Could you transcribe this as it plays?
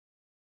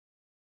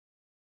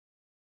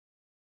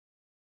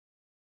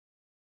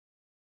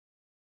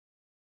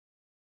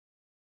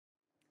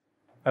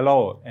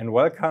Hello and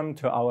welcome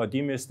to our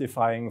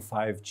Demystifying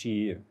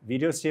 5G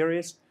video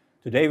series.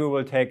 Today we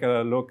will take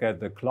a look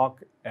at the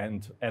clock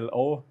and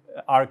LO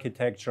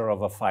architecture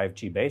of a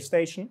 5G base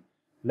station.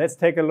 Let's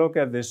take a look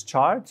at this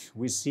chart.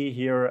 We see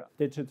here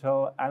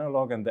digital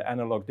analog and the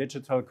analog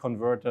digital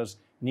converters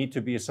need to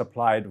be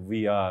supplied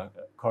via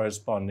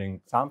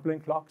corresponding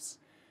sampling clocks.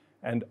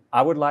 And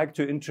I would like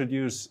to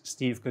introduce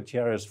Steve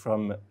Gutierrez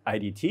from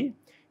IDT.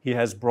 He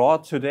has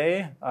brought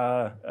today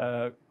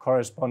a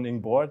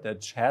corresponding board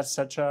that has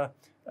such a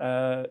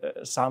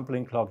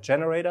sampling clock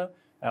generator.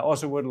 I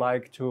also would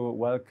like to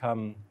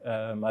welcome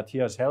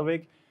Matthias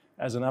Helwig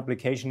as an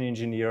application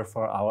engineer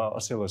for our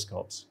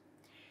oscilloscopes.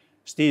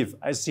 Steve,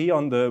 I see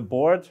on the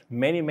board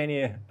many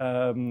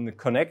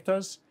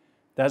connectors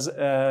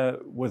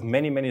with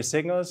many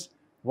signals.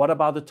 What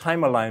about the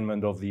time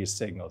alignment of these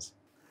signals?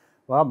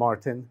 Well,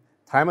 Martin,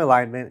 time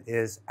alignment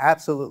is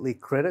absolutely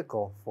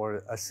critical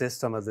for a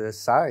system of this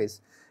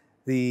size.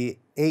 The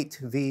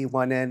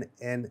 8V1N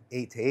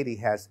N880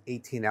 has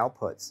 18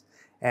 outputs,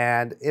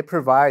 and it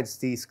provides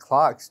these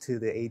clocks to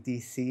the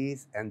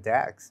ADCs and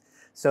DACs.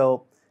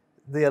 So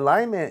the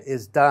alignment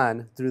is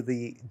done through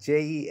the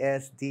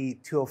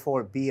JESD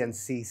 204B and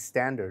C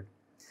standard.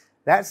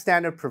 That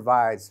standard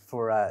provides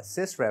for a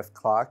SYSREF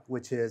clock,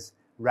 which is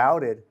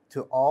routed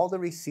to all the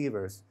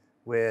receivers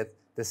with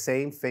the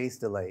same phase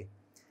delay.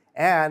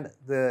 And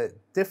the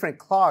different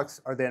clocks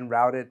are then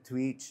routed to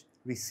each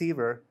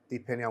receiver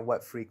depending on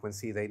what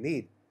frequency they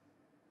need.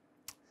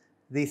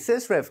 The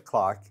SYSREF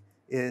clock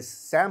is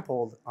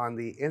sampled on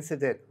the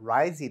incident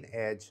rising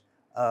edge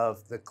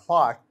of the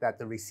clock that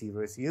the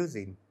receiver is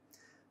using.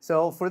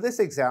 So for this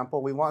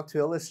example, we want to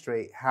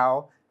illustrate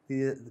how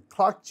the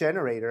clock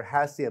generator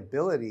has the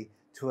ability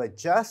to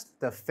adjust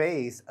the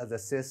phase of the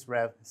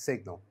SYSREF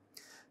signal.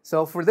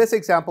 So for this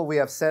example, we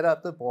have set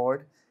up the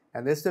board,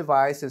 and this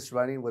device is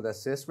running with a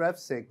SYSREF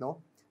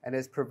signal and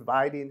is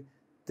providing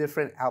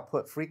different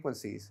output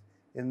frequencies.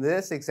 In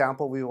this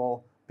example, we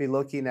will be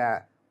looking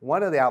at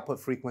one of the output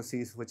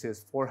frequencies, which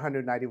is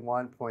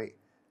 491.52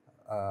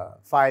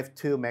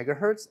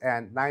 megahertz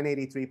and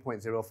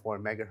 983.04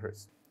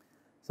 megahertz.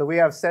 So we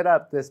have set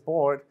up this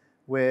board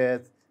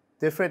with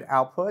different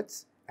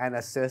outputs and a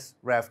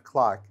SYSREF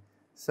clock.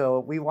 So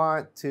we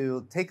want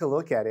to take a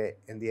look at it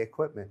in the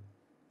equipment.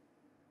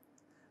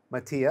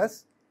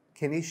 Matthias,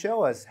 can you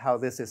show us how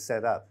this is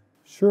set up?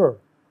 Sure.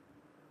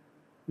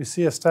 We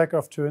see a stack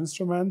of two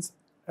instruments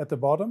at the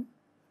bottom.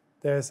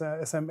 There's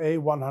a SMA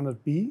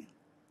 100B.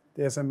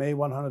 The SMA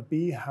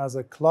 100B has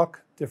a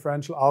clock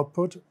differential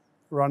output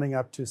running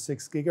up to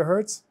 6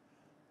 gigahertz.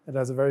 It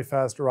has a very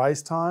fast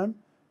rise time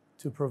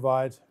to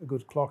provide a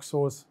good clock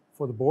source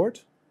for the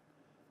board.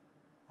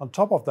 On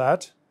top of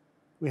that,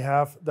 we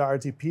have the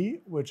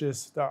RTP, which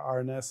is the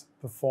RNS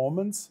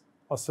performance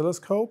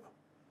oscilloscope.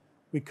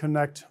 We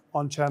connect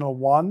on channel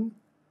 1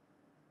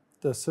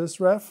 the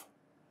SYSREF,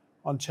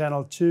 on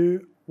channel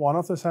 2 one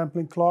of the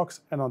sampling clocks,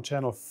 and on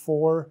channel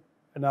 4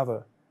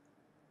 another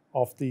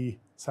of the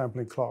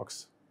sampling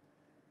clocks.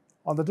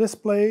 On the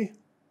display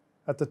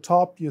at the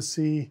top you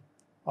see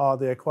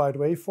the acquired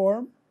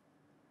waveform.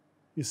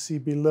 You see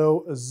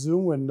below a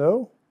zoom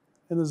window.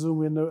 In the zoom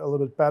window a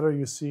little bit better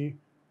you see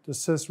the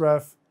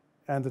SYSREF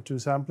and the two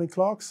sampling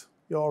clocks.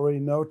 You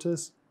already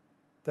notice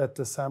that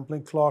the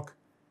sampling clock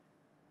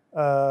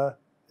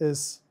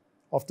is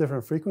of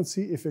different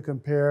frequency. If you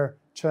compare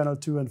channel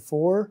 2 and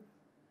 4,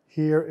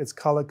 here it's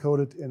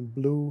color-coded in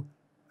blue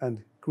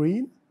and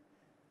green.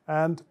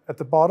 And at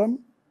the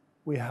bottom,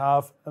 we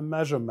have a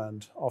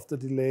measurement of the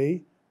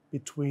delay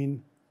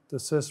between the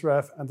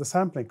SYSREF and the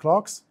sampling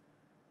clocks.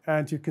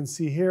 And you can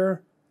see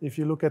here, if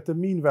you look at the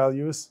mean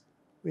values,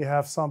 we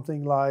have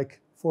something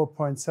like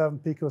 4.7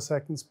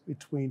 picoseconds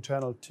between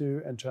channel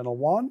 2 and channel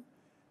 1.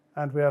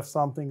 And we have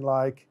something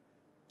like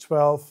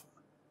 12.8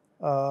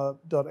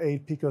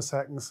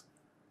 picoseconds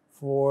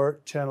for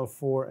channel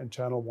 4 and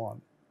channel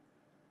 1.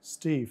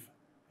 Steve,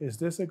 is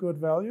this a good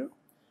value?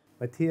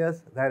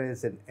 Matthias, that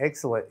is an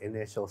excellent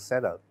initial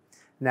setup.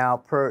 Now,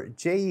 per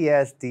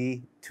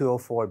JESD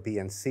 204B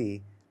and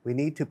C, we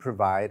need to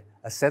provide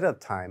a setup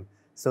time,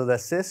 so the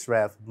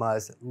SYSREF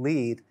must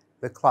lead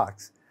the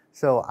clocks.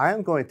 So I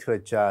am going to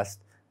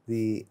adjust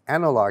the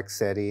analog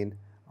setting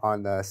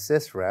on the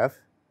SYSREF.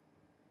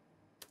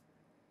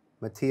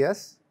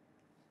 Matthias,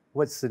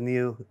 what's the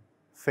new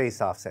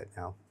phase offset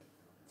now?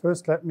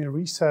 First, let me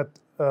reset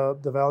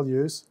the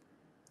values,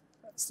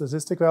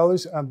 statistic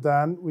values, and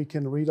then we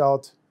can read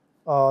out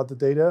the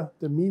data.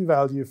 The mean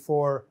value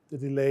for the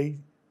delay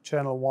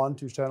channel 1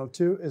 to channel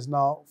 2 is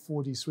now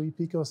 43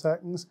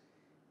 picoseconds,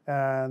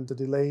 and the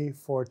delay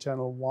for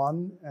channel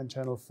 1 and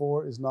channel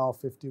 4 is now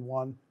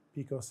 51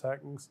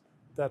 picoseconds.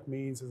 That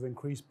means it's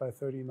increased by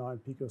 39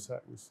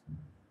 picoseconds.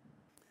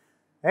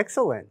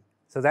 Excellent.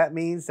 So that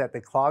means that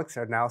the clocks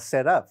are now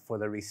set up for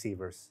the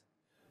receivers.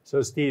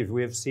 So Steve,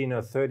 we have seen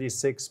a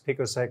 36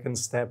 picosecond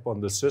step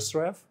on the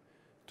SYSREF.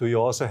 Do you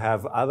also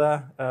have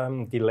other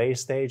delay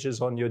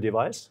stages on your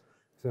device?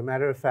 As a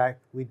matter of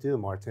fact, we do,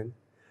 Martin.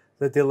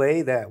 The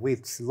delay that we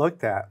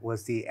looked at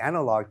was the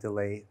analog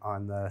delay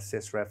on the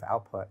SYSREF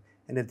output.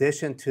 In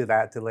addition to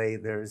that delay,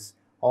 there's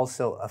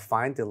also a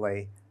fine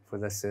delay for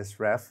the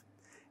SYSREF.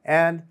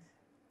 And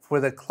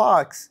for the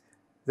clocks,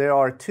 there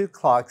are 2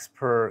 clocks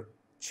per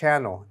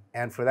channel.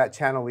 And for that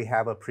channel, we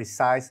have a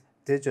precise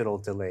digital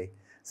delay.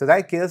 So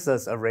that gives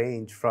us a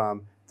range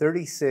from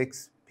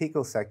 36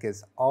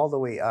 picoseconds all the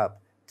way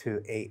up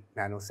to 8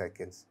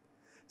 nanoseconds.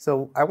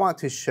 So I want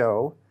to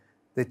show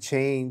the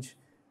change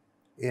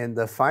in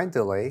the fine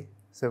delay.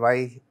 So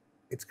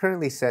it's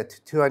currently set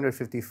to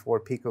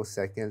 254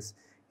 picoseconds.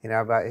 And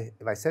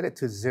if I set it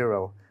to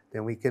 0,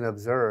 then we can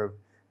observe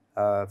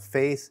a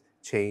phase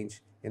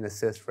change in the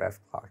SYSREF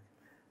clock.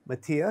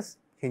 Matthias,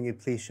 can you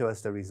please show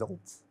us the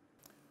results?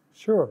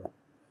 Sure.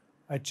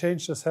 I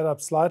changed the setup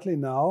slightly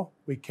now.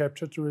 We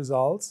captured the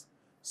results.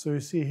 So you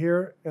see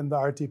here in the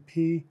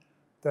RTP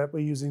that we're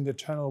using the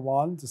channel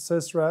 1, the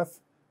SYSREF,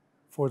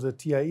 for the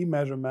TIE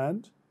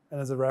measurement. And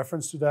as a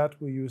reference to that,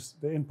 we use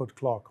the input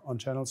clock on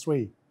channel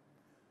 3.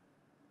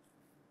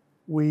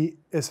 We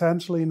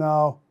essentially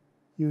now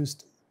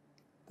used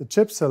the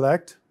chip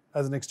select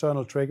as an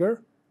external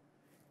trigger.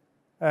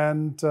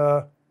 And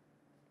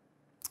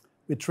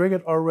we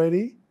triggered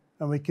already,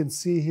 and we can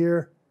see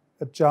here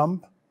a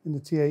jump in the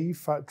TIE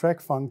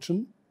track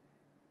function.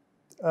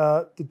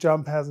 The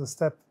jump has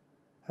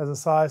a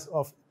size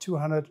of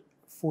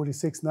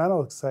 246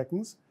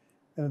 nanoseconds,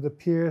 and it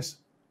appears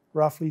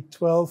roughly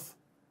 12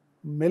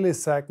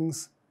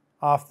 milliseconds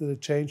after the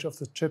change of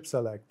the chip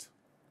select.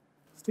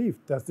 Steve,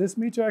 does this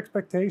meet your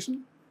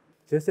expectation?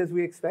 Just as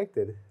we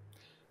expected.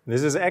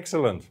 This is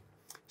excellent.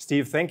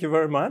 Steve, thank you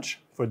very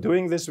much for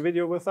doing this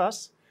video with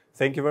us.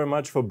 Thank you very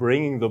much for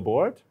bringing the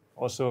board.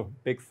 Also,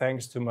 big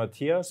thanks to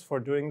Matthias for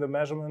doing the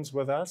measurements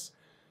with us.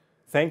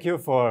 Thank you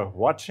for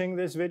watching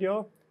this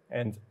video,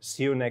 and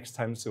see you next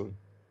time soon.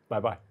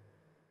 Bye-bye.